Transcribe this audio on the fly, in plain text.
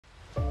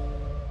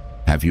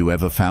Have you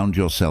ever found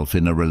yourself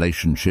in a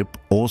relationship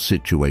or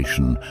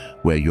situation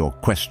where you're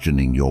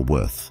questioning your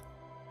worth,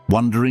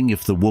 wondering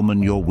if the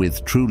woman you're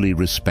with truly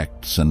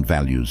respects and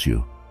values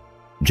you?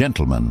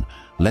 Gentlemen,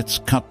 let's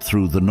cut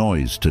through the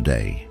noise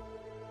today.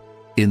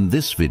 In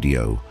this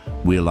video,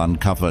 we'll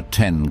uncover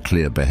 10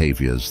 clear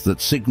behaviors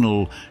that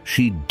signal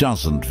she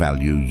doesn't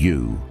value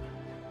you.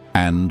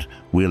 And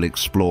we'll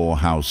explore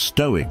how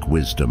Stoic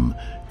wisdom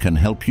can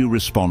help you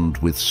respond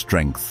with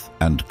strength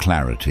and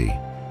clarity.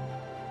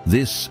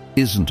 This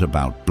isn't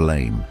about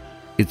blame.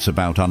 It's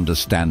about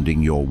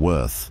understanding your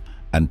worth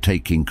and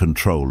taking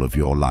control of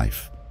your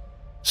life.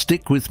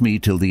 Stick with me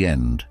till the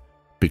end,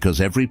 because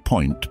every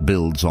point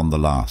builds on the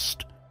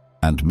last,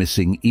 and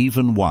missing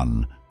even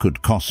one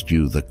could cost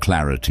you the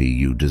clarity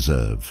you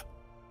deserve.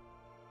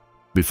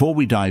 Before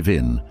we dive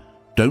in,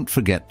 don't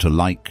forget to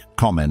like,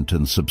 comment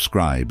and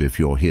subscribe if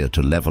you're here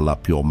to level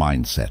up your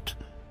mindset.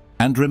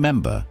 And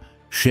remember,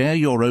 share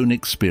your own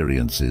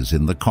experiences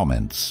in the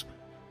comments.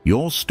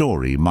 Your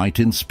story might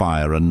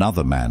inspire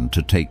another man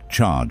to take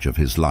charge of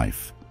his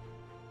life.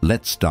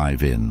 Let's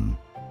dive in.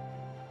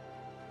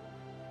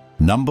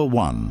 Number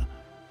 1.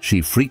 She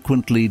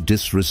frequently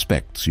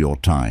disrespects your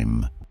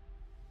time.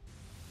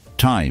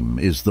 Time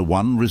is the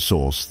one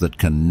resource that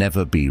can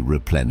never be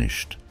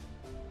replenished.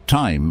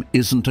 Time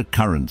isn't a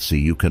currency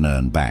you can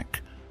earn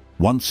back.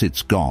 Once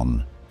it's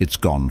gone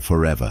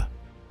forever.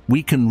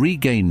 We can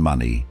regain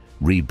money,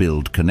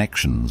 rebuild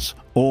connections,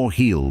 or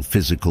heal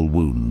physical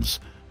wounds,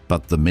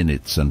 but the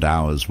minutes and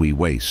hours we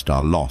waste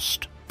are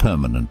lost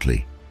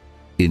permanently.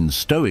 In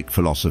Stoic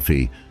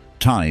philosophy,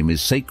 time is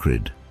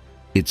sacred.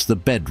 It's the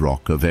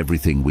bedrock of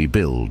everything we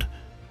build,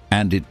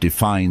 and it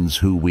defines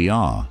who we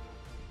are.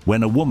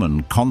 When a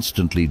woman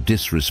constantly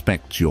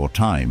disrespects your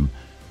time,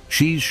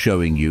 she's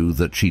showing you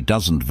that she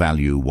doesn't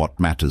value what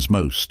matters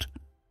most.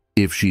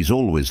 If she's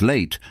always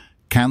late,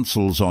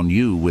 cancels on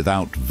you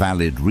without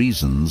valid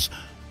reasons,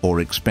 or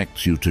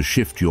expects you to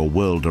shift your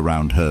world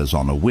around hers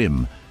on a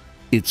whim,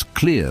 it's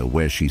clear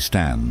where she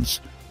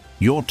stands.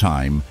 Your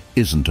time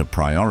isn't a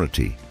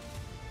priority.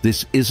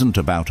 This isn't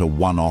about a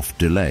one-off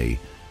delay.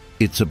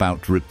 It's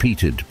about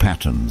repeated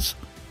patterns.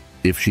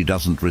 If she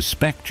doesn't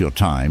respect your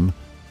time,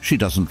 she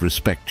doesn't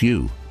respect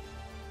you.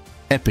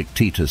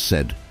 Epictetus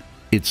said,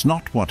 "It's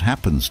not what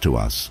happens to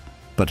us,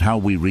 but how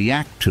we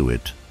react to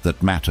it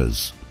that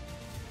matters."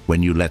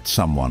 When you let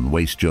someone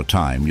waste your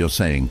time, you're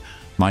saying,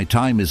 "My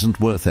time isn't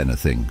worth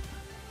anything."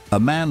 A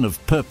man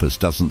of purpose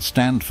doesn't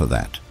stand for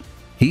that.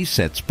 He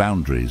sets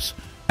boundaries,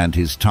 and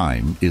his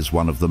time is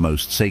one of the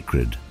most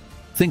sacred.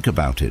 Think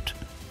about it.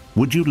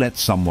 Would you let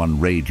someone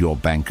raid your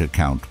bank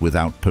account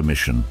without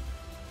permission?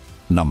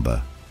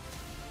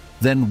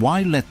 Then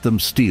why let them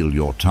steal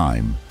your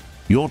time?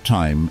 Your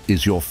time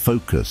is your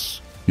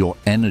focus, your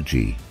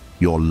energy,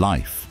 your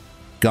life.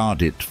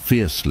 Guard it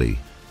fiercely.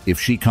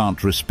 If she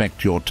can't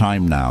respect your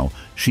time now,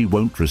 she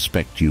won't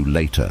respect you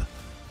later.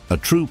 A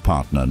true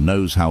partner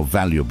knows how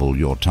valuable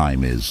your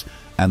time is,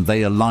 and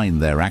they align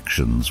their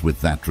actions with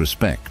that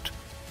respect.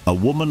 A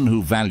woman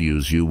who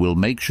values you will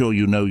make sure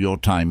you know your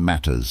time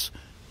matters.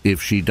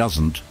 If she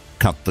doesn't,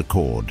 cut the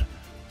cord.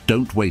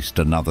 Don't waste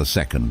another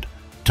second.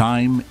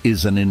 Time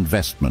is an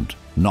investment,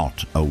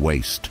 not a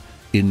waste.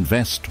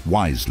 Invest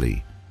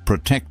wisely.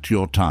 Protect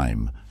your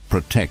time.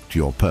 Protect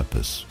your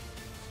purpose.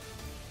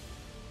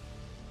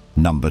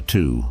 Number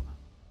 2.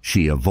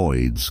 She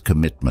avoids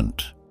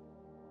commitment.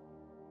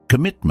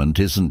 Commitment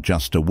isn't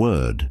just a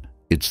word.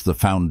 It's the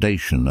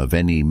foundation of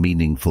any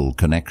meaningful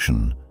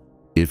connection.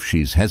 If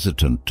she's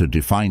hesitant to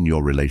define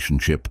your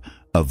relationship,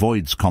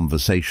 avoids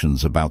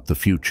conversations about the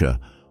future,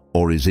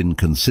 or is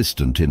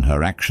inconsistent in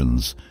her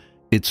actions,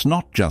 it's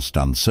not just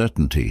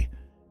uncertainty.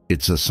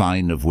 It's a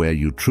sign of where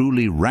you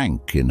truly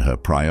rank in her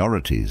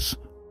priorities.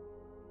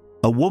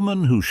 A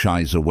woman who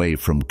shies away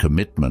from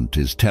commitment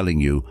is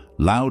telling you,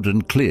 loud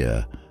and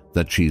clear,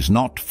 that she's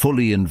not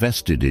fully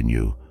invested in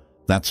you.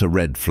 That's a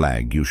red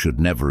flag you should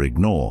never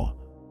ignore.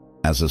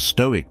 As a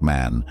Stoic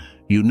man,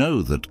 you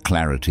know that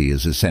clarity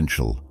is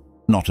essential,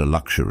 not a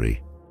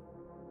luxury.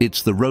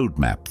 It's the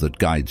roadmap that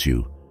guides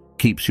you,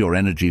 keeps your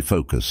energy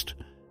focused,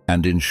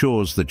 and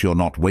ensures that you're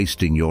not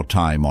wasting your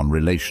time on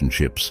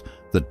relationships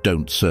that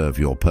don't serve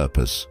your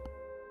purpose.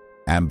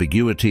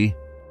 Ambiguity,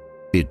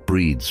 it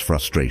breeds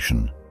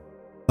frustration.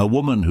 A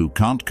woman who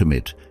can't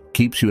commit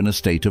keeps you in a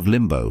state of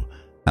limbo,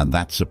 and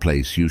that's a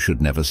place you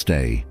should never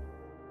stay.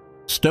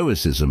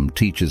 Stoicism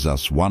teaches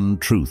us one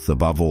truth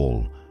above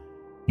all.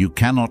 You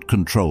cannot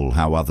control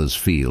how others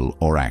feel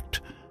or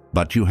act,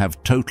 but you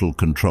have total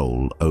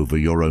control over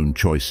your own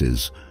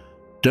choices.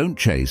 Don't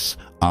chase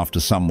after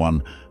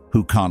someone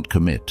who can't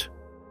commit.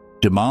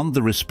 Demand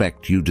the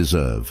respect you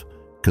deserve,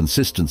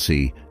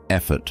 consistency,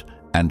 effort,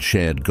 and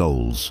shared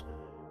goals.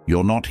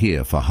 You're not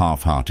here for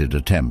half-hearted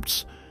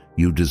attempts.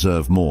 You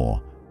deserve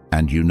more,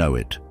 and you know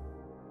it.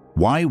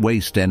 Why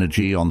waste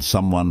energy on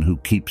someone who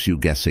keeps you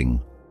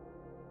guessing?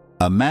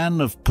 A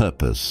man of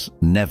purpose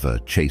never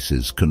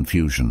chases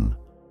confusion.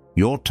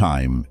 Your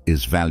time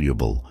is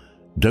valuable.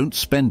 Don't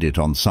spend it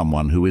on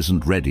someone who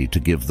isn't ready to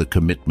give the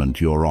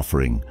commitment you're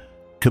offering.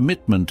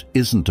 Commitment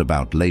isn't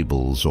about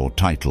labels or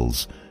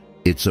titles.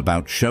 It's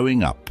about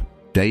showing up,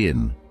 day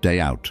in, day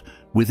out,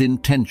 with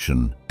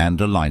intention and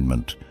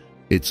alignment.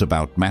 It's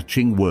about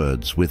matching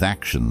words with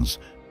actions,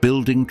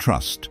 building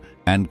trust,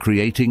 and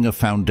creating a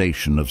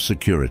foundation of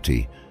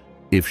security.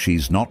 If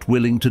she's not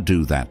willing to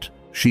do that,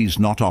 she's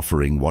not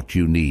offering what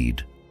you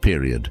need,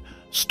 period.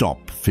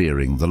 Stop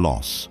fearing the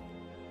loss.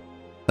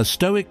 A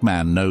Stoic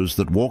man knows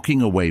that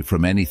walking away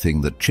from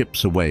anything that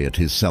chips away at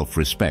his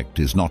self-respect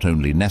is not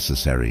only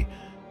necessary,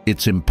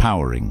 it's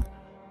empowering.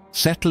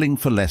 Settling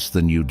for less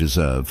than you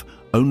deserve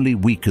only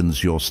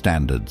weakens your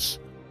standards.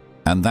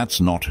 And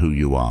that's not who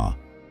you are.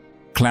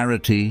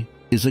 Clarity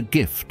is a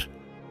gift,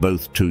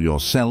 both to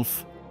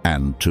yourself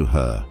and to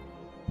her.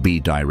 Be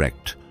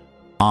direct.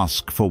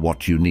 Ask for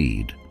what you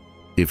need.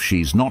 If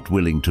she's not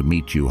willing to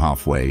meet you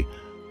halfway,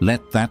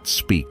 let that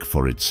speak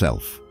for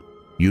itself.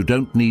 You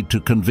don't need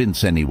to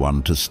convince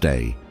anyone to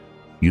stay.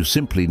 You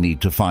simply need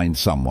to find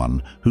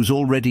someone who's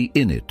already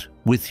in it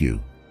with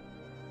you.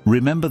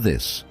 Remember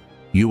this: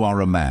 you are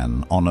a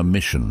man on a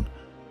mission.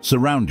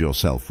 Surround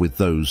yourself with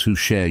those who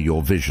share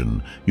your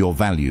vision, your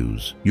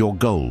values, your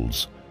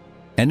goals.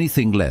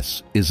 Anything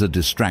less is a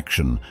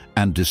distraction,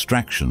 and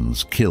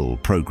distractions kill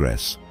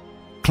progress.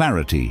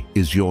 Clarity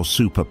is your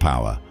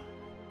superpower.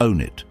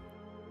 Own it.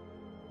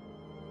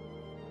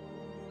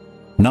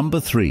 Number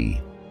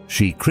 3.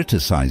 She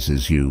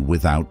criticizes you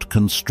without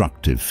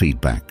constructive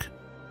feedback.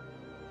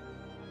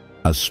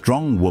 A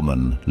strong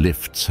woman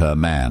lifts her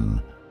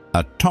man.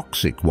 A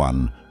toxic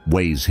one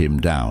weighs him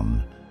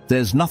down.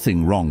 There's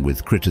nothing wrong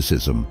with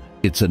criticism.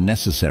 It's a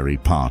necessary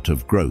part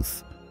of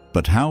growth.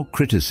 But how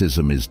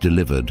criticism is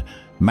delivered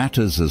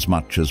matters as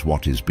much as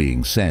what is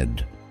being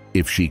said.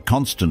 If she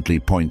constantly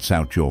points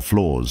out your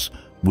flaws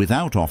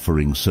without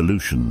offering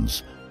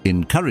solutions,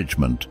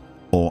 encouragement,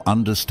 or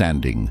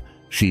understanding,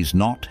 she's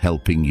not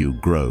helping you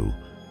grow.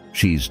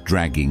 She's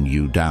dragging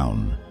you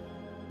down.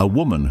 A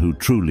woman who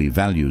truly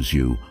values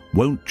you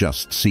won't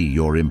just see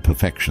your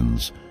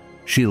imperfections.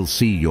 She'll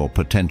see your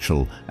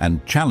potential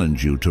and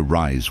challenge you to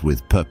rise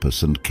with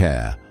purpose and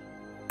care.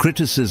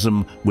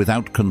 Criticism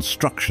without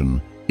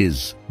construction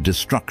is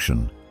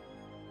destruction.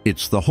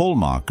 It's the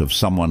hallmark of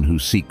someone who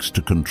seeks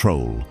to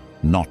control,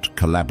 not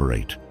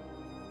collaborate.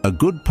 A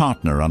good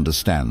partner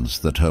understands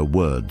that her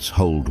words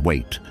hold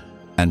weight,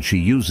 and she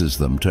uses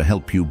them to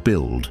help you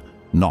build,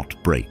 not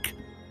break.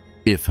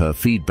 If her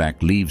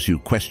feedback leaves you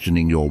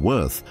questioning your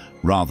worth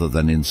rather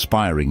than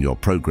inspiring your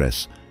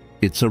progress,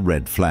 it's a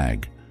red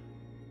flag.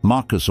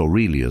 Marcus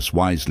Aurelius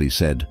wisely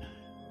said,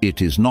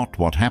 "It is not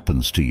what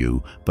happens to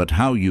you, but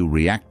how you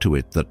react to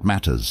it that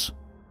matters."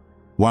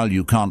 While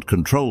you can't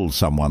control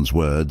someone's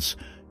words,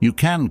 you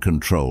can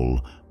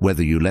control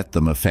whether you let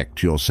them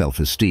affect your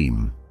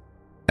self-esteem.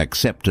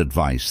 Accept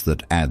advice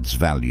that adds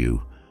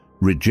value.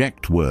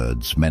 Reject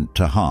words meant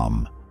to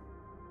harm.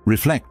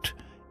 Reflect.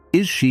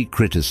 Is she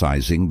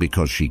criticizing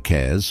because she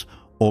cares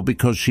or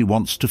because she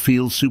wants to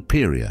feel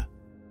superior?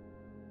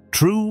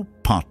 True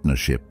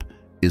partnership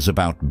is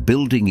about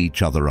building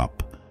each other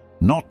up,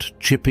 not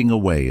chipping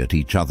away at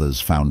each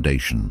other's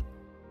foundation.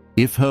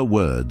 If her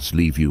words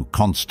leave you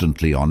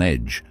constantly on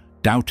edge,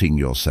 doubting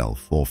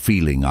yourself or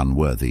feeling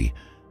unworthy,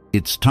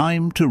 it's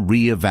time to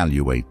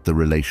re-evaluate the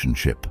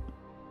relationship.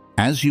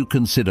 As you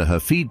consider her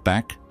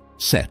feedback,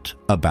 set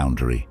a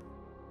boundary.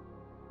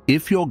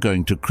 If you're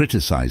going to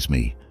criticize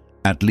me,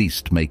 at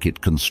least make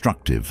it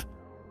constructive,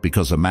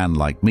 because a man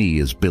like me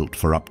is built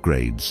for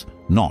upgrades,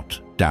 not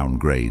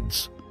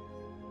downgrades.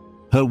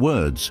 Her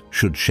words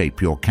should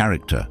shape your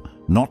character,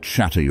 not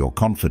shatter your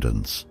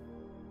confidence.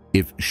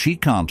 If she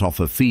can't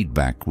offer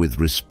feedback with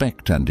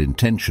respect and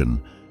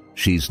intention,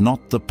 she's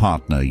not the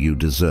partner you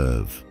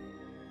deserve.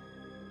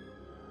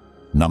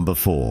 Number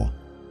 4.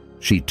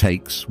 She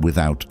takes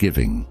without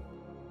giving.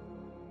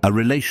 A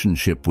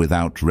relationship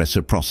without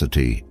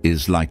reciprocity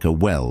is like a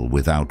well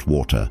without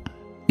water.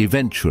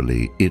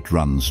 Eventually, it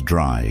runs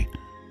dry.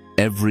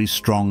 Every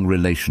strong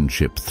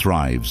relationship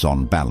thrives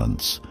on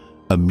balance,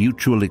 a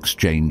mutual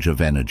exchange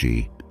of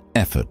energy,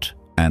 effort,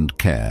 and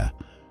care.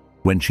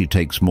 When she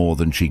takes more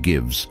than she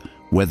gives,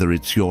 whether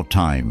it's your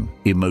time,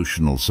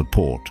 emotional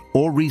support,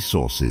 or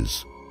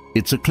resources,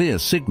 it's a clear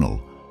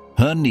signal.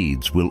 Her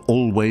needs will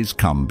always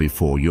come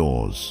before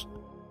yours.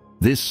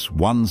 This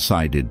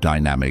one-sided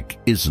dynamic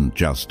isn't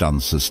just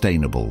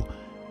unsustainable.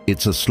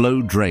 It's a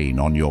slow drain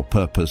on your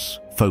purpose,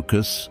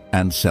 focus,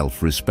 and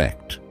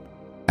self-respect.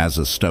 As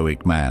a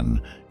Stoic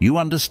man, you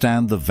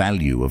understand the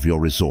value of your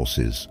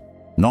resources,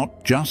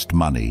 not just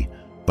money,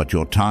 but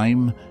your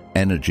time,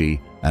 energy,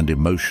 and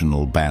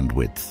emotional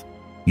bandwidth.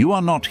 You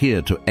are not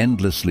here to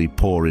endlessly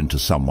pour into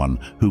someone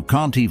who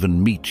can't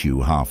even meet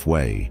you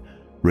halfway.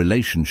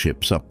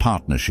 Relationships are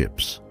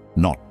partnerships,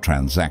 not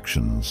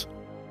transactions.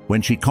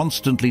 When she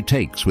constantly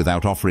takes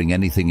without offering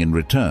anything in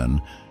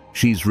return,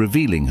 she's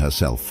revealing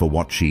herself for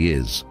what she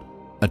is,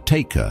 a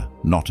taker,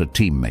 not a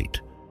teammate.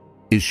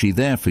 Is she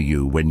there for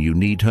you when you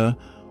need her,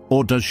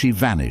 or does she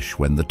vanish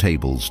when the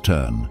tables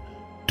turn?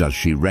 Does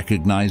she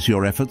recognize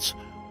your efforts,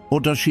 or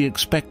does she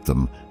expect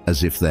them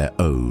as if they're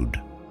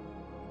owed?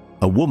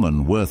 A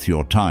woman worth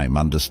your time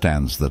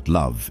understands that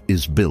love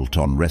is built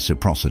on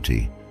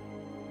reciprocity.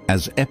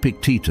 As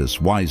Epictetus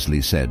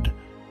wisely said,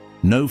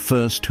 "Know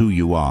first who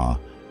you are,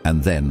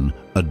 and then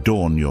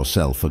adorn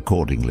yourself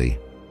accordingly."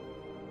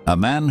 A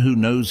man who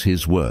knows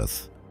his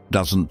worth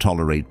doesn't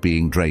tolerate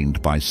being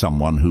drained by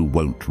someone who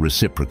won't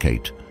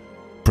reciprocate.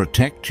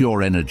 Protect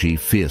your energy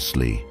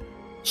fiercely.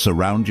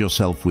 Surround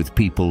yourself with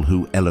people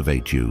who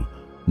elevate you,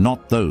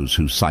 not those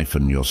who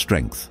siphon your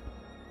strength.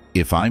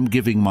 If I'm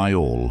giving my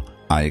all,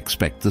 I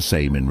expect the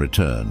same in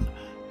return,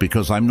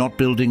 because I'm not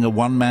building a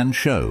one-man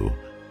show,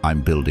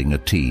 I'm building a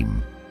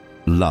team.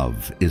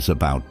 Love is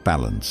about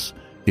balance.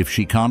 If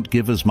she can't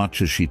give as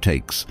much as she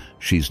takes,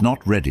 she's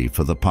not ready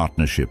for the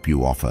partnership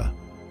you offer.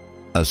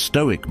 A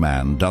Stoic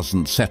man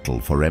doesn't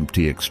settle for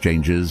empty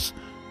exchanges,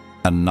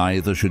 and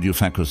neither should you.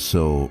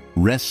 So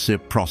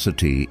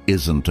reciprocity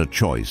isn't a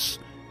choice,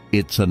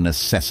 it's a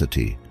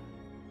necessity.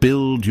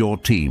 Build your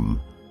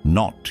team,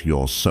 not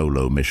your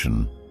solo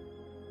mission.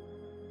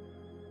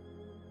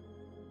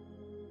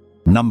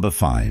 Number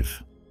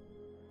 5.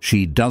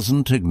 She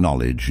doesn't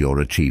acknowledge your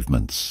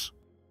achievements.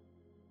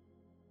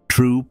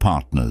 True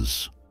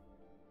partners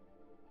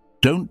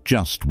don't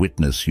just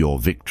witness your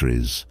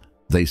victories,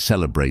 they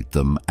celebrate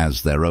them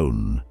as their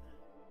own.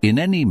 In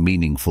any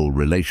meaningful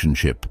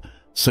relationship,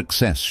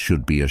 success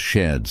should be a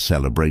shared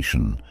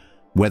celebration,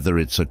 whether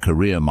it's a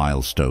career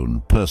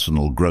milestone,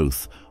 personal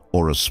growth,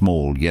 or a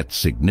small yet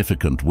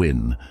significant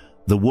win.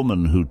 The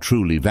woman who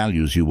truly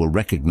values you will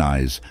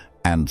recognize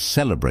and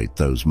celebrate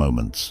those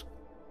moments.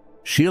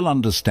 She'll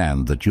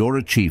understand that your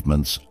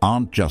achievements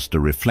aren't just a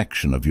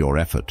reflection of your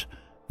effort,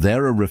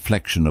 they're a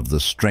reflection of the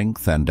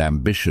strength and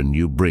ambition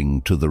you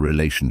bring to the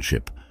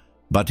relationship.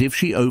 But if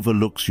she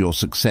overlooks your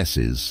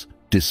successes,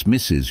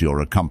 dismisses your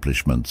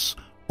accomplishments,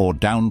 or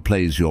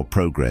downplays your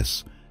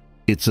progress,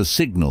 it's a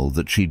signal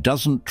that she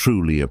doesn't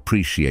truly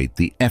appreciate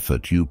the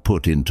effort you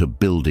put into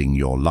building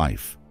your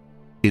life.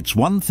 It's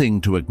one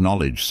thing to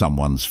acknowledge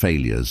someone's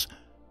failures,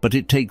 but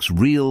it takes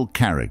real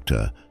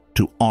character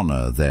to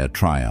honor their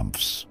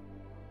triumphs.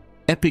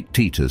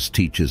 Epictetus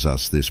teaches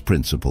us this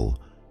principle.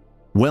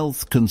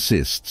 Wealth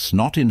consists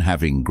not in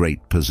having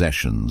great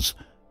possessions,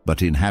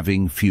 but in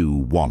having few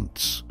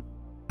wants.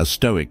 A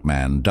Stoic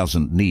man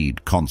doesn't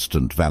need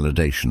constant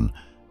validation,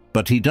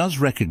 but he does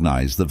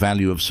recognize the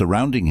value of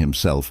surrounding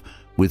himself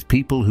with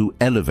people who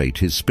elevate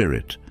his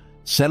spirit,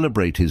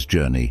 celebrate his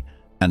journey,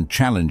 and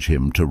challenge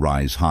him to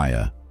rise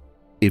higher.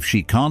 If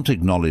she can't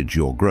acknowledge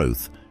your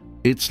growth,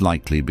 it's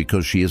likely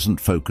because she isn't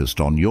focused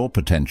on your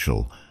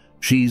potential.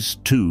 She's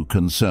too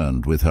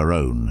concerned with her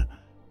own.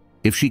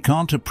 If she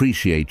can't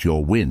appreciate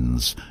your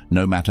wins,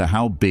 no matter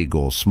how big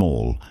or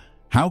small,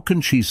 how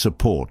can she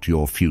support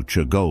your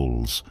future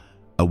goals?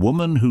 A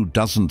woman who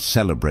doesn't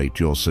celebrate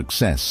your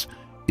success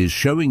is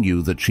showing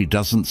you that she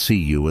doesn't see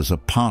you as a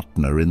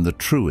partner in the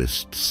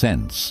truest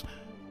sense.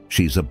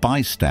 She's a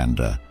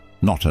bystander,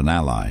 not an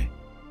ally.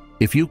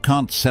 If you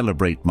can't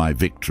celebrate my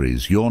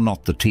victories, you're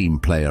not the team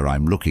player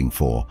I'm looking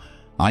for.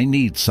 I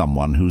need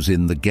someone who's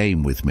in the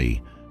game with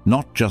me,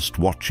 not just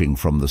watching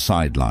from the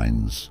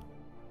sidelines.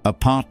 A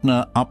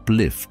partner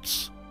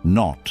uplifts,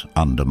 not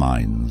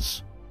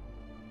undermines.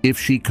 If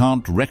she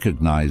can't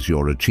recognize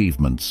your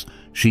achievements,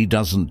 she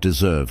doesn't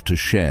deserve to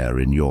share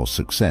in your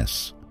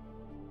success.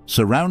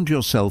 Surround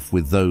yourself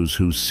with those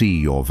who see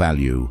your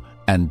value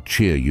and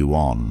cheer you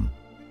on.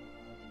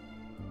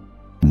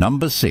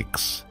 Number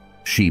 6.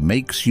 She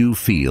makes you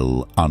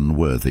feel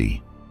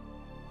unworthy.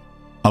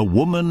 A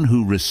woman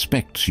who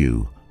respects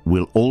you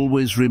will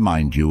always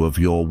remind you of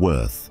your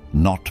worth,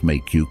 not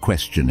make you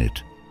question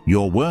it.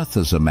 Your worth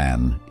as a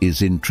man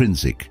is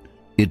intrinsic.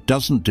 It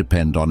doesn't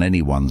depend on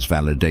anyone's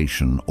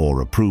validation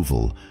or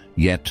approval,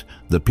 yet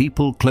the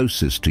people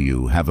closest to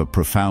you have a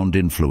profound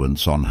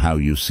influence on how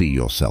you see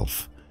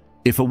yourself.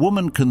 If a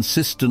woman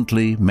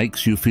consistently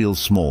makes you feel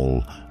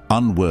small,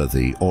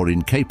 unworthy, or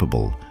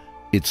incapable,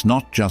 it's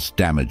not just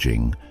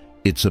damaging,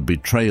 it's a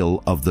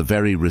betrayal of the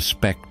very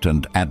respect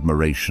and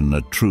admiration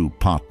a true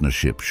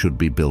partnership should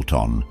be built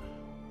on.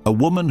 A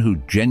woman who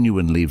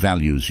genuinely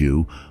values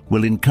you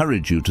will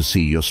encourage you to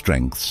see your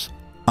strengths,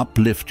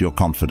 uplift your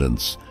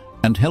confidence,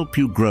 and help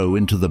you grow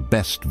into the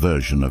best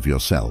version of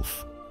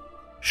yourself.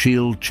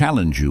 She'll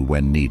challenge you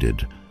when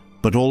needed,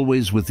 but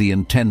always with the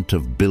intent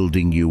of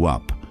building you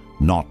up,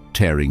 not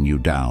tearing you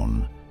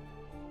down.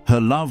 Her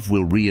love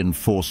will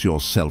reinforce your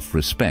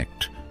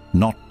self-respect,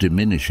 not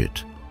diminish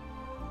it.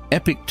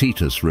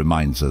 Epictetus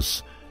reminds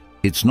us,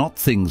 it's not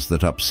things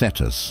that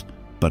upset us,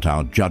 but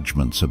our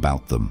judgments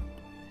about them.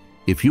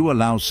 If you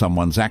allow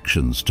someone's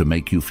actions to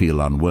make you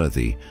feel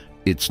unworthy,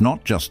 it's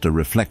not just a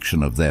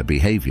reflection of their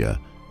behavior,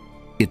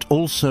 it's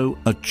also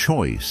a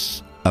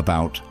choice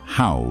about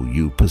how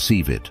you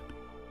perceive it.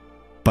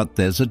 But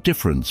there's a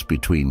difference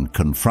between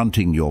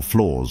confronting your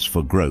flaws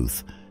for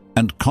growth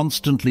and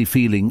constantly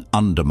feeling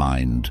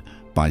undermined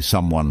by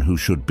someone who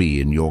should be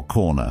in your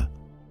corner.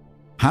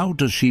 How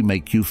does she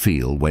make you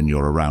feel when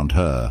you're around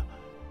her?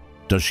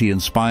 Does she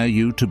inspire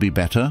you to be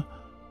better,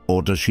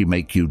 or does she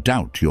make you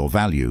doubt your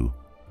value?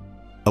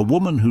 A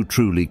woman who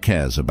truly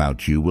cares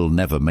about you will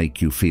never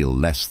make you feel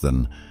less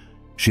than.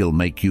 She'll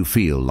make you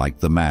feel like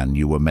the man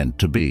you were meant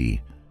to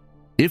be.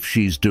 If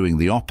she's doing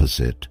the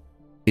opposite,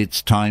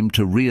 it's time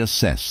to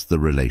reassess the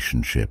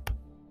relationship.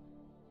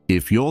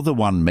 If you're the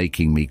one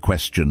making me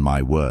question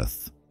my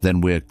worth,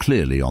 then we're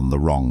clearly on the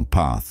wrong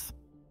path.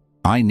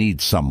 I need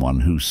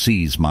someone who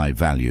sees my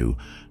value,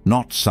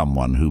 not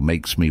someone who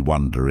makes me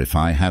wonder if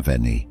I have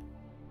any.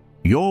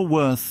 Your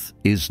worth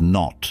is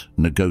not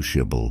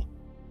negotiable.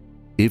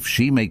 If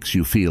she makes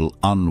you feel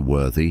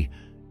unworthy,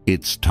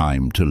 it's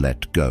time to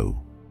let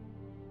go.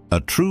 A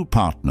true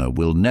partner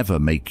will never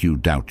make you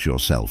doubt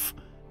yourself.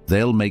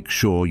 They'll make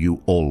sure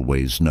you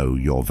always know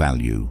your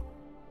value.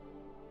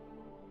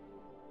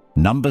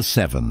 Number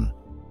 7.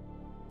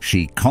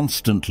 She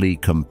constantly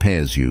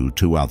compares you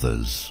to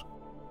others.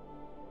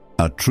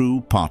 A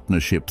true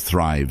partnership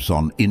thrives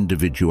on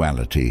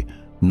individuality,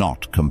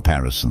 not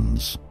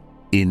comparisons.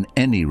 In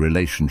any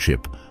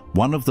relationship,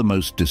 one of the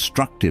most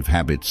destructive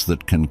habits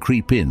that can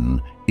creep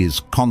in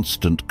is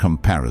constant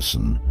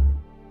comparison.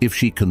 If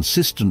she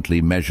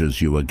consistently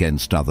measures you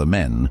against other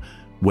men,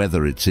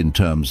 whether it's in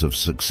terms of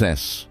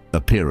success,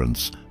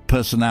 appearance,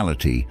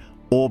 personality,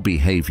 or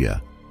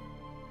behavior,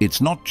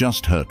 it's not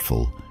just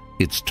hurtful,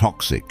 it's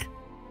toxic.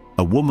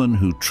 A woman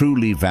who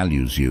truly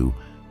values you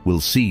will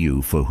see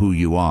you for who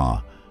you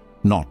are,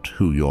 not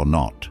who you're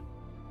not.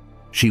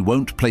 She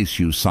won't place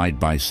you side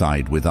by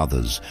side with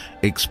others,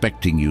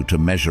 expecting you to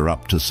measure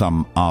up to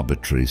some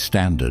arbitrary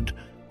standard.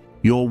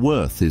 Your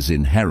worth is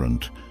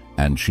inherent,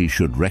 and she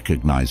should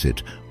recognize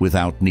it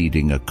without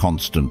needing a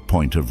constant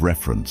point of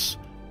reference.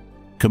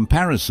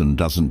 Comparison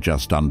doesn't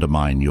just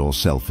undermine your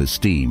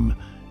self-esteem,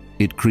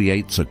 it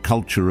creates a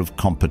culture of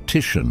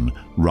competition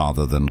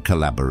rather than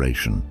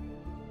collaboration.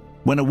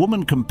 When a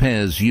woman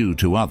compares you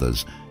to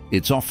others,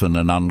 it's often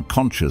an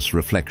unconscious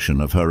reflection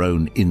of her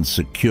own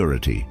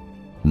insecurity,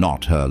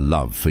 not her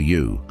love for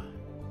you.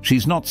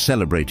 She's not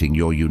celebrating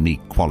your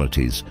unique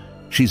qualities,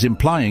 she's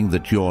implying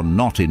that you're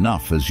not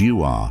enough as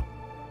you are.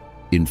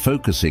 In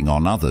focusing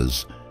on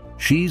others,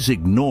 she's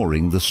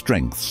ignoring the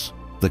strengths,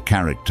 the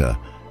character,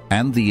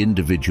 and the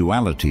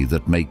individuality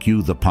that make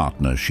you the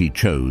partner she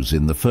chose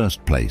in the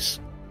first place.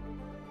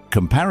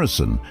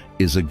 Comparison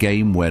is a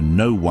game where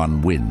no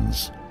one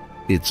wins.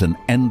 It's an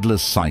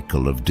endless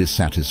cycle of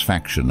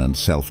dissatisfaction and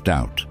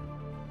self-doubt.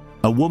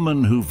 A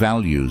woman who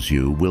values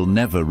you will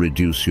never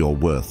reduce your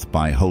worth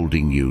by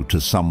holding you to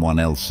someone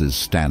else's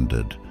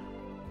standard.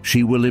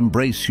 She will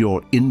embrace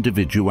your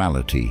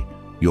individuality,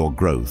 your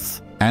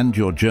growth, and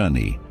your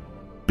journey,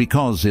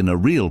 because in a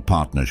real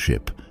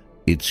partnership,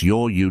 it's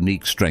your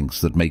unique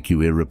strengths that make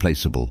you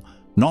irreplaceable,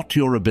 not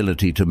your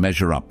ability to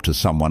measure up to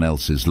someone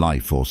else's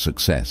life or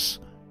success.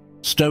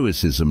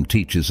 Stoicism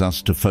teaches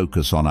us to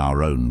focus on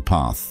our own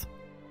path.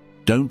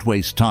 Don't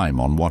waste time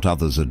on what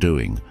others are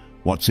doing.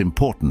 What's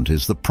important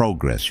is the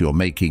progress you're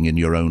making in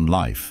your own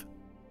life.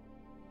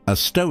 A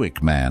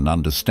Stoic man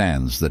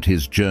understands that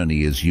his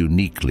journey is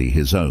uniquely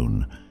his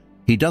own.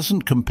 He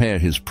doesn't compare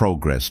his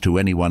progress to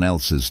anyone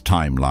else's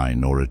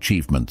timeline or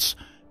achievements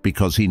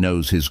because he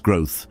knows his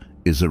growth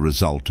is a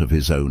result of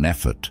his own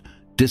effort,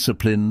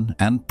 discipline,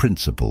 and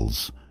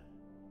principles.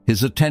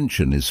 His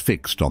attention is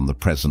fixed on the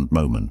present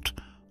moment,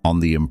 on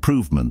the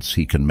improvements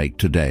he can make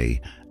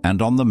today,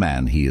 and on the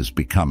man he is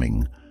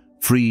becoming,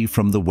 free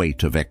from the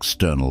weight of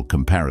external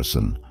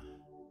comparison.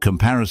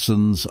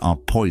 Comparisons are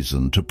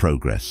poison to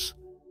progress,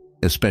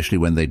 especially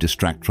when they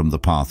distract from the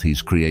path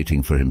he's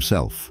creating for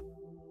himself.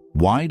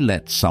 Why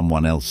let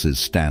someone else's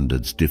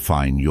standards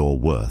define your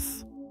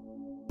worth?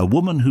 A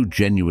woman who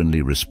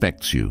genuinely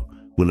respects you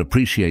will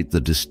appreciate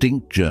the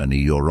distinct journey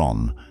you're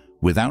on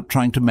without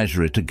trying to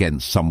measure it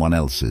against someone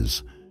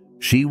else's.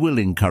 She will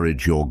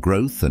encourage your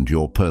growth and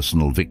your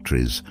personal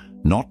victories,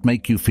 not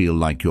make you feel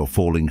like you're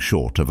falling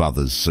short of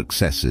others'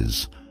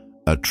 successes.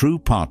 A true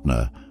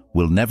partner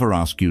will never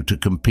ask you to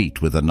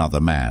compete with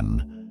another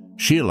man.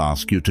 She'll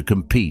ask you to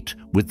compete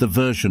with the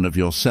version of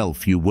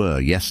yourself you were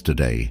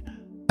yesterday,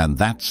 and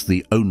that's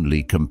the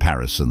only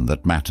comparison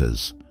that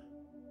matters.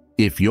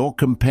 If you're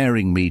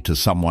comparing me to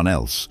someone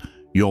else,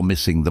 you're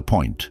missing the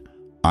point.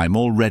 I'm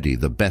already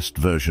the best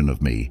version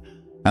of me,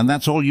 and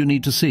that's all you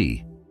need to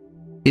see.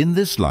 In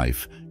this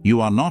life, you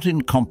are not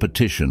in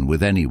competition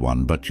with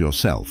anyone but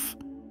yourself.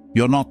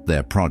 You're not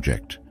their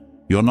project.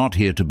 You're not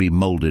here to be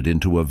molded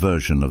into a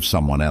version of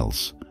someone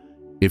else.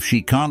 If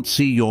she can't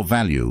see your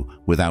value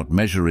without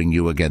measuring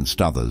you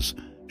against others,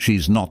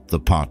 she's not the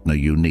partner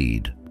you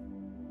need.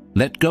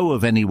 Let go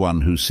of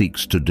anyone who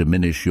seeks to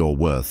diminish your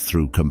worth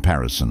through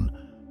comparison.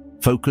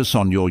 Focus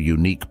on your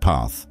unique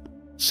path,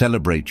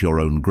 celebrate your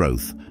own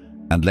growth,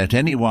 and let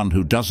anyone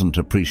who doesn't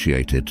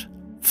appreciate it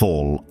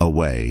fall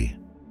away.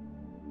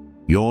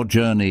 Your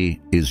journey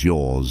is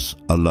yours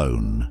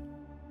alone,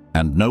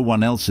 and no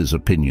one else's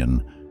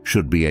opinion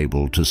should be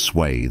able to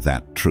sway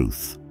that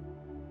truth.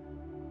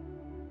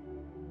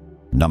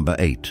 Number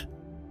 8.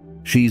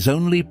 She's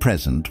only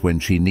present when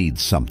she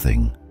needs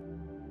something.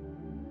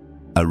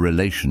 A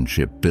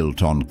relationship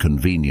built on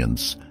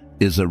convenience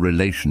is a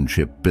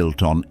relationship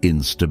built on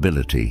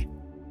instability.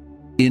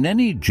 In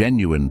any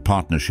genuine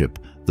partnership,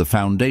 the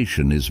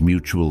foundation is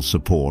mutual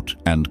support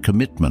and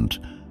commitment,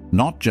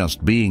 not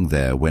just being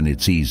there when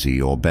it's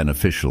easy or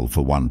beneficial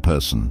for one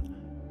person.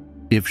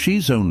 If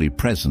she's only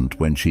present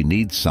when she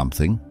needs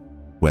something,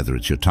 whether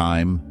it's your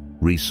time,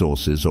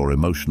 resources, or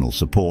emotional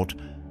support,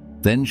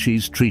 then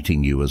she's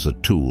treating you as a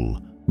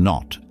tool,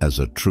 not as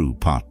a true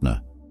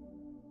partner.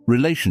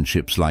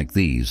 Relationships like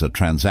these are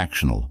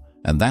transactional,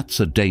 and that's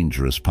a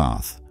dangerous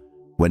path.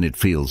 When it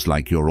feels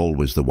like you're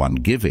always the one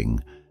giving,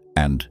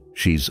 and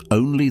she's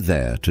only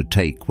there to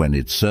take when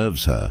it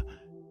serves her,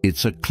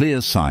 it's a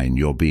clear sign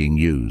you're being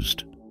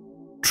used.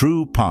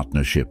 True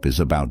partnership is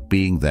about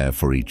being there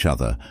for each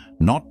other,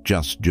 not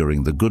just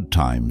during the good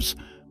times,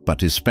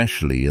 but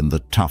especially in the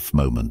tough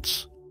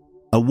moments.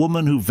 A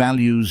woman who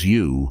values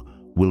you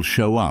will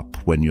show up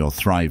when you're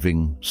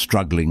thriving,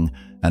 struggling,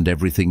 and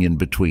everything in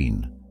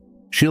between.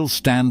 She'll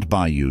stand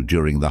by you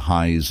during the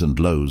highs and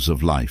lows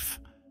of life,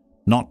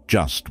 not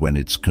just when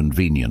it's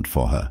convenient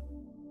for her.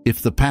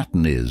 If the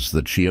pattern is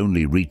that she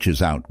only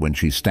reaches out when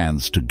she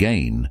stands to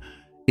gain,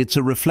 it's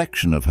a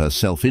reflection of her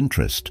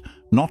self-interest,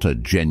 not a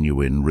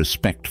genuine,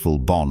 respectful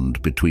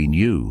bond between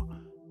you.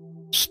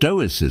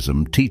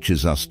 Stoicism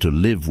teaches us to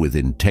live with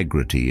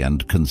integrity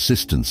and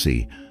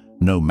consistency,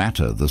 no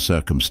matter the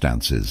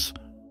circumstances.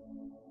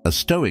 A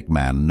Stoic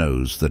man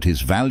knows that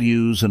his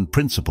values and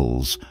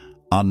principles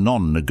are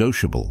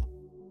non-negotiable.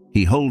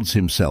 He holds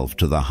himself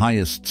to the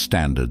highest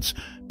standards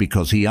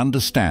because he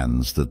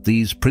understands that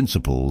these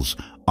principles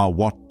are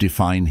what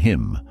define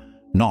him,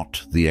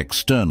 not the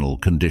external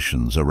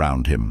conditions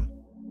around him.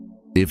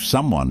 If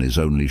someone is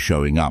only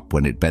showing up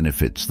when it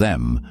benefits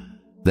them,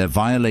 they're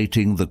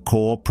violating the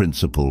core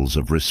principles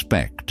of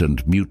respect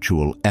and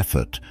mutual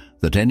effort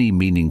that any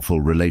meaningful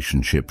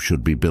relationship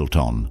should be built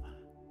on.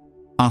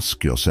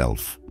 Ask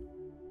yourself,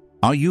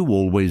 are you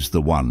always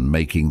the one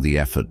making the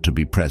effort to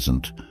be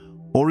present,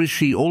 or is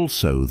she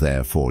also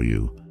there for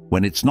you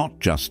when it's not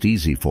just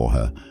easy for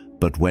her,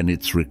 but when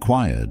it's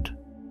required?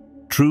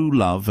 True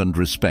love and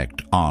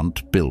respect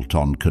aren't built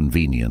on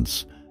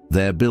convenience.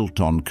 They're built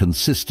on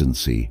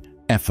consistency,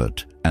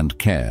 effort, and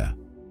care.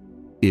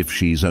 If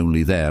she's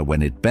only there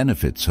when it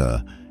benefits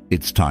her,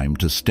 it's time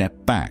to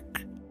step back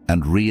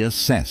and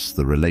reassess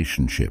the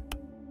relationship.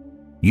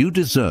 You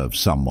deserve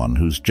someone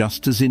who's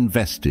just as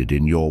invested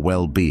in your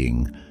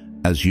well-being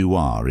as you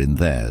are in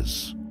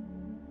theirs.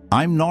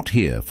 I'm not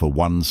here for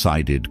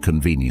one-sided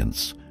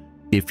convenience.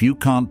 If you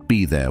can't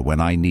be there when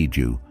I need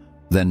you,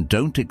 then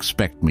don't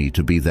expect me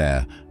to be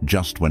there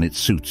just when it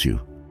suits you.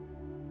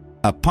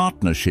 A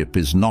partnership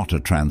is not a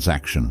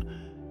transaction.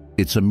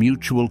 It's a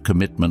mutual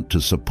commitment to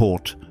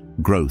support,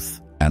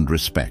 growth, and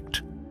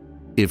respect.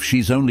 If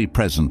she's only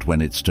present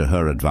when it's to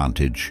her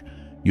advantage,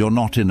 you're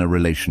not in a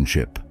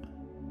relationship.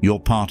 You're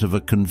part of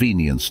a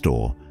convenience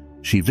store.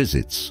 She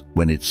visits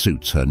when it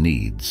suits her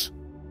needs.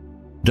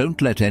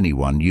 Don't let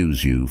anyone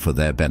use you for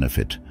their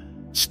benefit.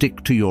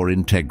 Stick to your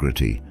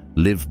integrity,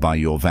 live by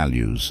your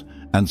values,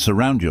 and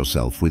surround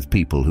yourself with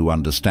people who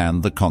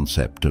understand the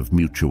concept of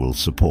mutual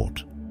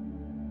support.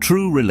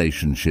 True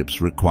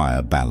relationships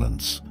require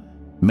balance.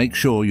 Make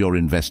sure you're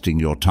investing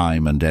your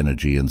time and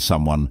energy in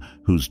someone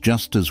who's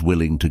just as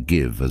willing to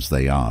give as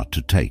they are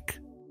to take.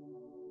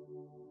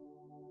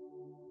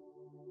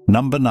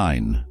 Number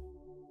 9.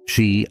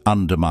 She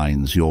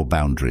undermines your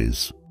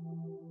boundaries.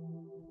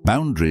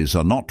 Boundaries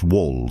are not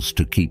walls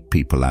to keep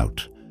people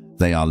out.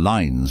 They are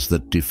lines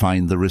that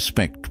define the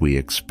respect we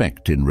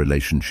expect in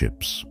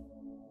relationships.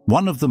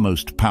 One of the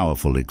most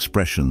powerful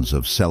expressions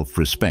of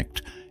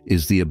self-respect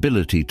is the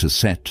ability to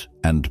set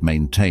and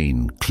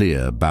maintain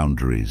clear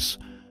boundaries.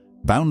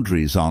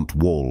 Boundaries aren't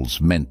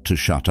walls meant to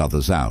shut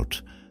others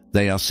out.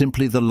 They are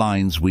simply the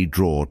lines we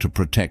draw to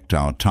protect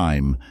our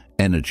time,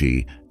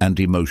 energy, and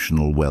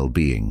emotional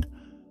well-being.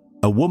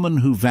 A woman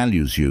who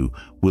values you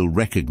will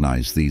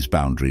recognize these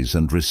boundaries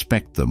and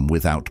respect them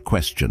without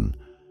question.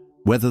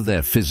 Whether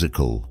they're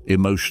physical,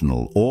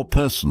 emotional, or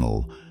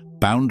personal,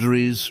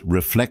 boundaries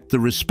reflect the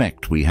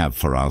respect we have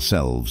for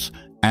ourselves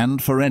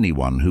and for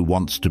anyone who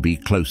wants to be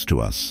close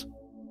to us.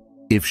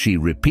 If she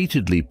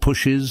repeatedly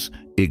pushes,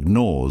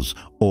 ignores,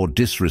 or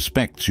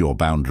disrespects your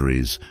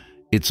boundaries,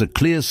 it's a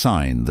clear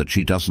sign that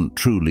she doesn't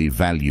truly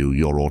value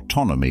your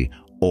autonomy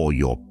or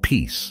your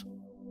peace.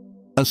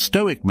 A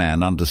Stoic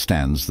man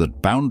understands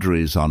that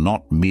boundaries are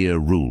not mere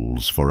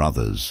rules for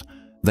others.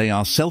 They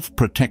are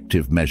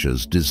self-protective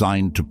measures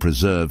designed to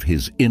preserve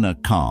his inner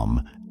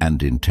calm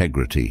and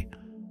integrity.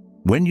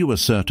 When you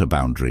assert a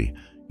boundary,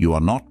 you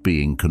are not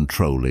being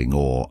controlling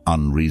or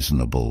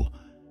unreasonable.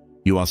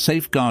 You are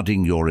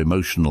safeguarding your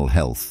emotional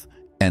health,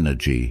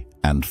 energy,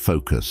 and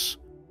focus.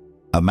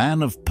 A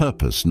man of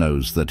purpose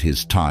knows that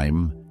his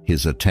time,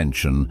 his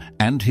attention,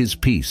 and his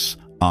peace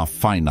are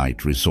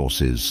finite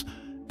resources,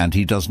 and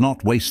he does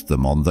not waste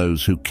them on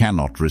those who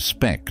cannot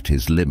respect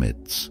his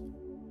limits.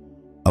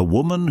 A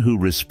woman who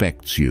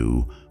respects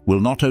you will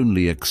not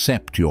only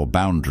accept your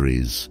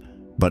boundaries,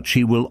 but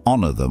she will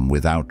honor them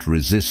without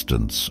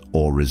resistance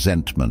or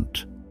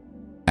resentment.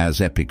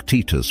 As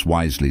Epictetus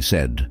wisely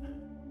said,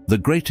 The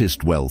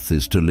greatest wealth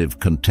is to live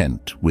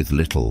content with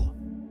little.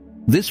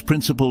 This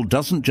principle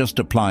doesn't just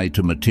apply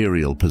to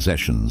material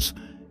possessions,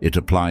 it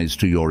applies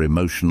to your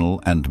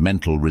emotional and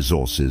mental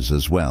resources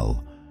as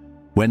well.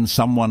 When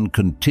someone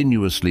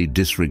continuously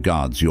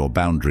disregards your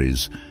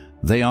boundaries,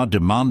 they are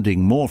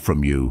demanding more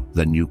from you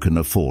than you can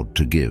afford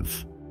to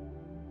give.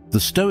 The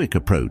Stoic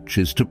approach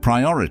is to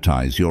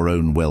prioritize your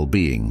own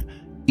well-being,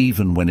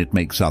 even when it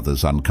makes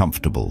others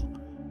uncomfortable.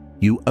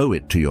 You owe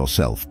it to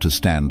yourself to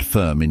stand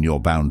firm in your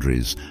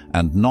boundaries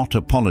and not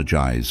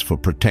apologize for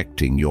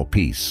protecting your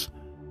peace.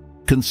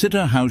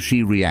 Consider how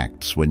she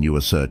reacts when you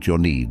assert your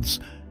needs.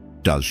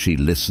 Does she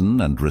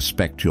listen and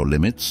respect your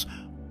limits,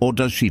 or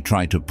does she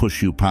try to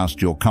push you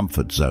past your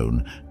comfort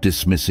zone,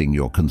 dismissing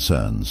your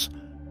concerns?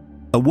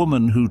 A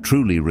woman who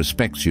truly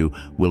respects you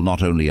will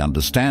not only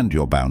understand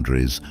your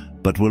boundaries,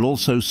 but will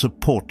also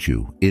support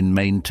you in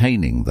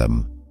maintaining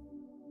them.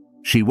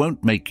 She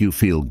won't make you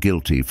feel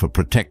guilty for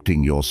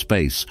protecting your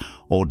space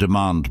or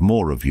demand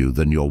more of you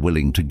than you're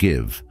willing to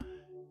give.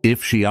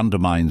 If she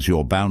undermines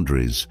your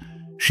boundaries,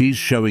 she's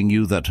showing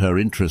you that her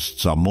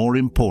interests are more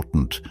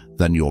important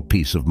than your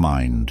peace of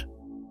mind.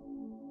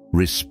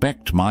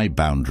 Respect my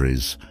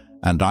boundaries,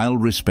 and I'll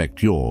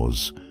respect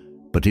yours.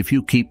 But if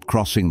you keep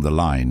crossing the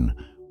line,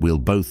 we'll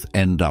both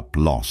end up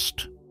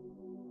lost.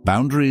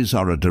 Boundaries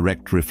are a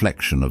direct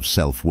reflection of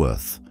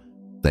self-worth.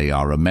 They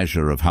are a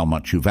measure of how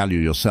much you value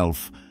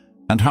yourself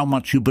and how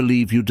much you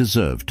believe you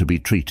deserve to be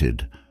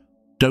treated.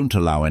 Don't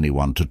allow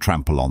anyone to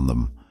trample on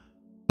them.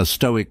 A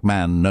Stoic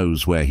man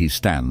knows where he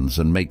stands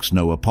and makes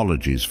no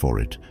apologies for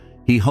it.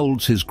 He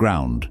holds his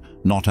ground,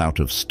 not out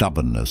of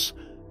stubbornness,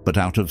 but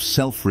out of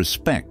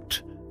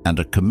self-respect and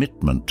a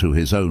commitment to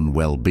his own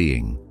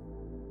well-being.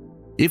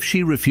 If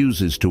she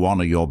refuses to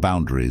honor your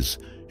boundaries,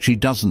 she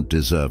doesn't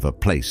deserve a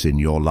place in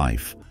your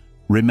life.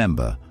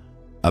 Remember,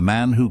 a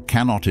man who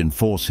cannot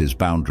enforce his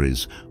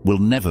boundaries will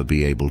never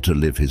be able to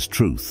live his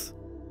truth.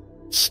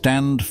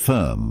 Stand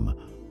firm,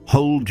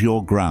 hold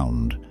your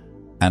ground,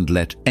 and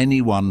let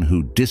anyone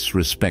who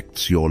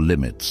disrespects your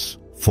limits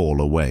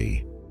fall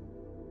away.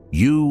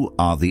 You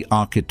are the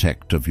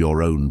architect of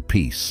your own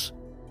peace.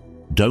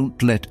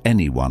 Don't let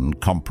anyone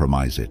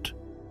compromise it.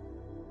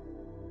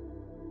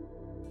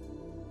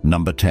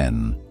 Number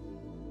 10.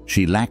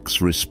 She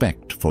lacks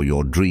respect for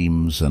your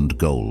dreams and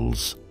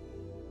goals.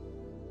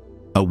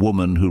 A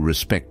woman who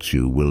respects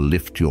you will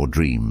lift your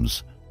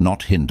dreams,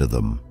 not hinder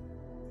them.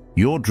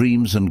 Your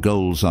dreams and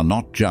goals are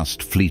not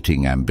just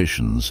fleeting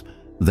ambitions,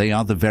 they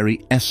are the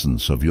very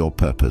essence of your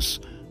purpose,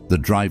 the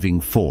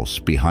driving force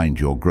behind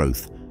your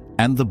growth,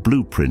 and the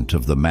blueprint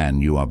of the man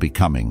you are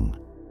becoming.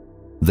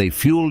 They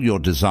fuel your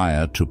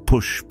desire to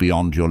push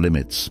beyond your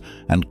limits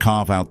and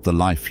carve out the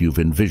life you've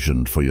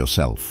envisioned for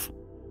yourself.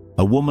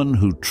 A woman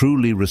who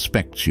truly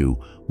respects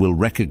you will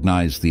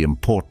recognize the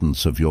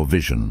importance of your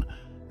vision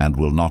and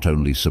will not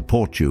only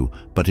support you,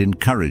 but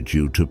encourage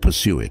you to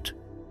pursue it,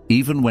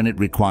 even when it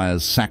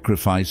requires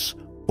sacrifice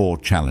or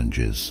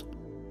challenges.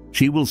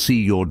 She will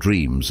see your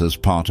dreams as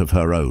part of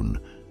her own,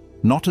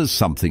 not as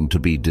something to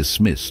be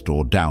dismissed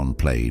or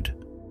downplayed.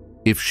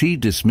 If she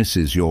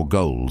dismisses your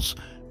goals,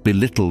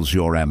 belittles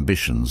your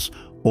ambitions,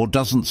 or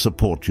doesn't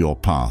support your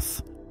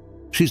path,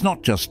 she's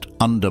not just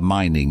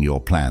undermining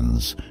your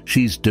plans,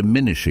 she's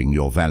diminishing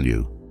your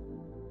value.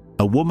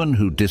 A woman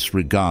who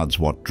disregards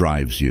what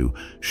drives you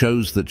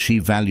shows that she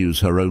values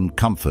her own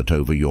comfort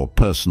over your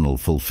personal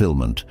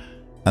fulfillment,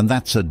 and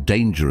that's a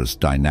dangerous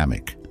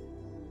dynamic.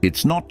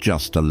 It's not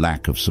just a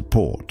lack of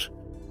support.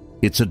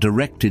 It's a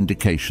direct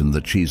indication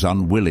that she's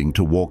unwilling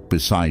to walk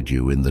beside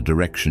you in the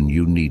direction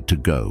you need to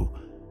go.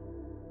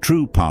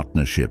 True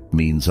partnership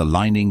means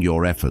aligning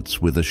your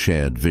efforts with a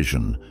shared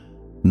vision,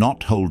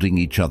 not holding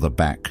each other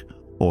back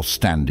or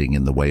standing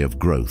in the way of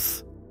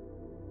growth.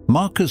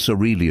 Marcus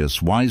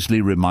Aurelius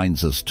wisely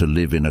reminds us to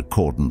live in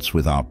accordance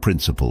with our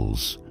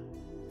principles.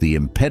 The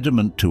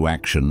impediment to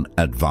action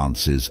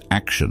advances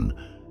action.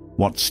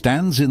 What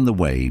stands in the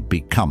way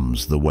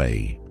becomes the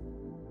way.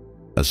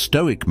 A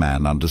Stoic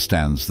man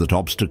understands that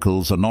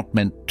obstacles are not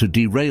meant to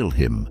derail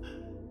him.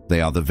 They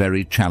are the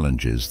very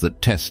challenges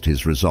that test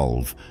his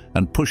resolve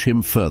and push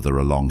him further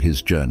along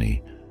his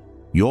journey.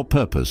 Your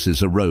purpose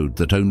is a road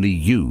that only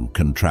you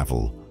can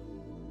travel.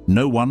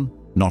 No one,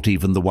 not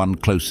even the one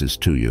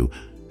closest to you,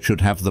 should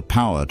have the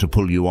power to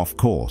pull you off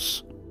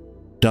course.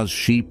 Does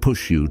she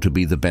push you to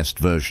be the best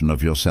version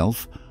of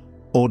yourself?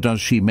 Or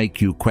does she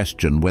make you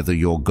question whether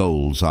your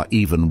goals are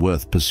even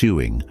worth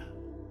pursuing?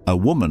 A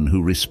woman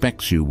who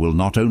respects you will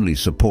not only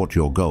support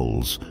your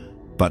goals,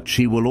 but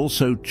she will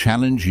also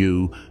challenge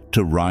you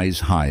to rise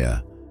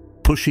higher,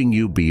 pushing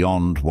you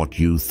beyond what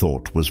you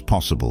thought was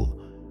possible.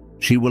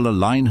 She will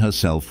align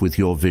herself with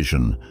your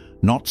vision,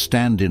 not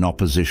stand in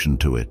opposition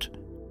to it.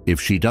 If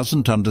she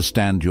doesn't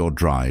understand your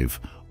drive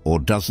or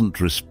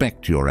doesn't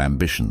respect your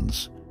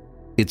ambitions,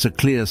 it's a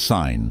clear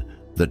sign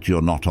that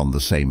you're not on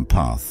the same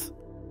path.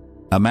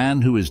 A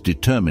man who is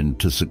determined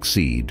to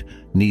succeed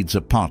needs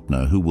a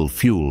partner who will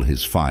fuel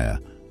his fire,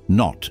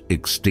 not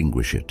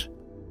extinguish it.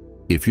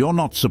 If you're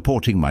not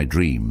supporting my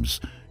dreams,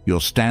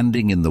 you're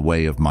standing in the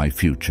way of my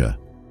future.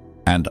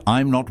 And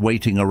I'm not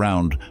waiting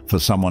around for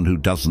someone who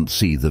doesn't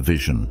see the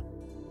vision.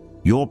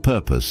 Your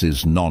purpose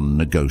is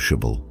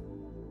non-negotiable.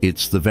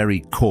 It's the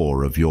very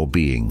core of your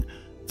being,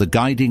 the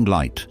guiding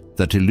light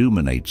that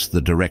illuminates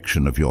the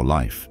direction of your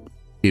life.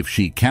 If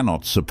she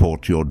cannot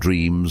support your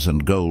dreams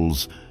and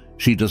goals,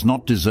 she does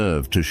not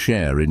deserve to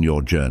share in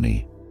your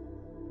journey.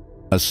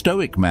 A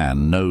Stoic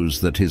man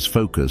knows that his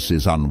focus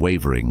is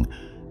unwavering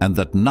and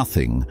that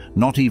nothing,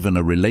 not even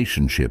a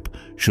relationship,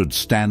 should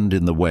stand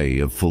in the way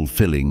of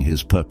fulfilling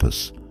his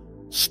purpose.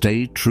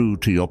 Stay true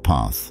to your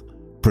path,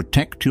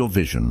 protect your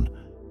vision,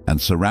 and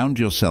surround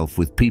yourself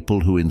with people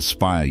who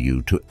inspire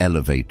you to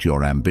elevate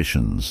your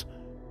ambitions.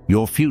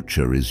 Your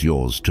future is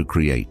yours to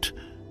create,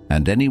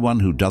 and anyone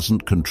who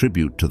doesn't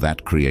contribute to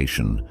that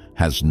creation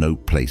has no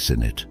place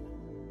in it.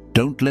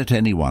 Don't let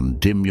anyone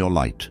dim your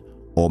light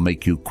or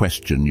make you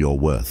question your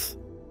worth.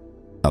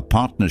 A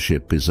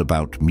partnership is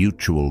about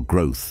mutual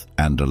growth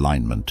and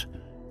alignment.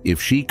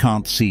 If she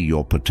can't see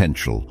your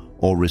potential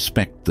or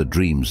respect the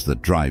dreams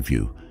that drive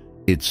you,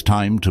 it's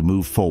time to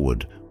move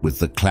forward with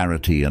the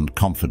clarity and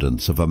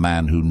confidence of a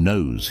man who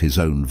knows his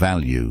own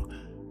value.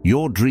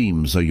 Your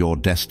dreams are your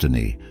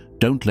destiny.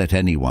 Don't let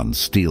anyone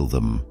steal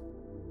them.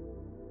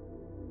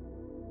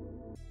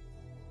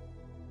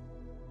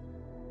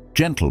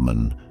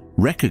 Gentlemen,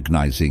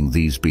 recognizing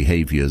these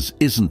behaviors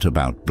isn't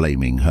about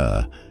blaming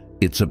her.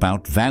 It's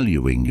about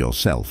valuing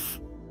yourself.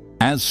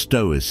 As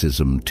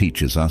Stoicism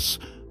teaches us,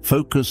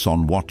 focus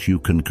on what you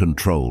can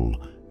control: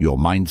 your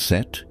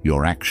mindset,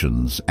 your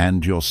actions,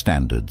 and your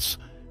standards.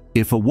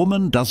 If a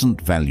woman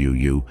doesn't value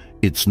you,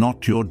 it's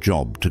not your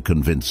job to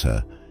convince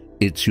her.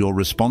 It's your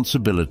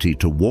responsibility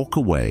to walk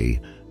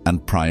away and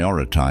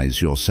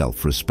prioritize your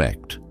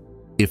self-respect.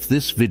 If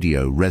this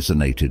video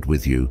resonated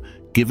with you,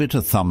 give it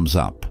a thumbs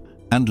up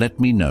and let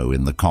me know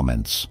in the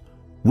comments.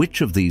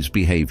 Which of these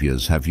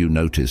behaviors have you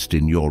noticed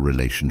in your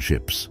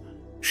relationships?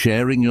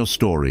 Sharing your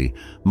story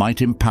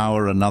might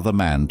empower another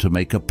man to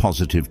make a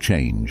positive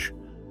change.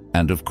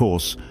 And of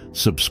course,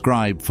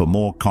 subscribe for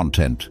more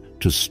content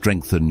to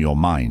strengthen your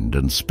mind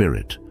and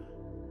spirit.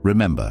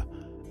 Remember,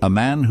 a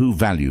man who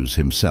values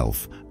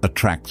himself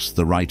attracts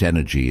the right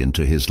energy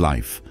into his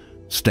life.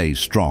 Stay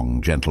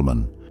strong,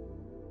 gentlemen.